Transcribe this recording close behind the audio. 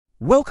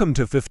Welcome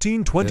to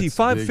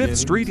 1525 5th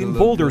Street in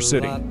Boulder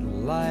City,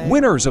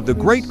 winners of the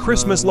Great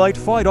Christmas Light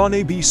Fight on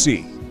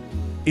ABC.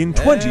 In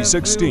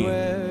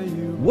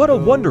 2016, what a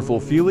wonderful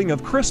feeling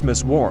of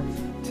Christmas warmth.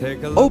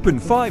 Open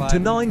 5 to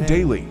 9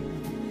 daily.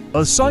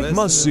 A sight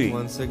must see.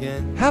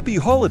 Happy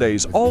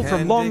holidays all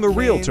from Long the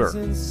Realtor.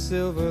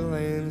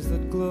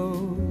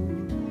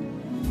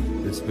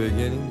 It's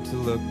beginning to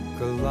look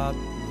a lot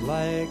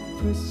like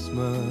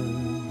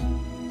Christmas.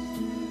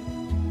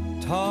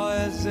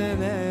 Toys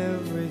in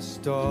every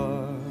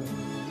store,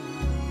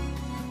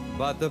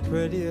 but the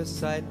prettiest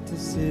sight to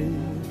see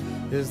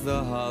is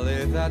the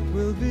holly that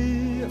will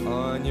be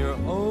on your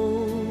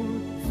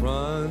own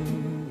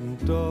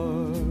front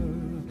door.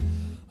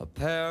 A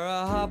pair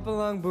of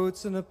hop-along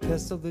boots and a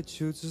pistol that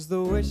shoots is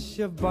the wish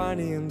of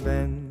Barney and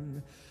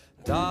Ben.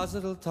 Dolls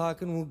that'll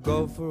talk and will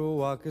go for a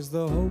walk is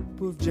the hope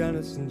of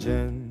Janice and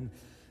Jen.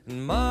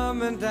 And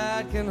Mom and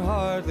Dad can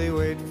hardly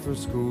wait for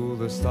school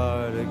to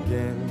start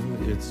again.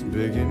 It's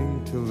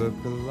beginning to look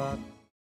a lot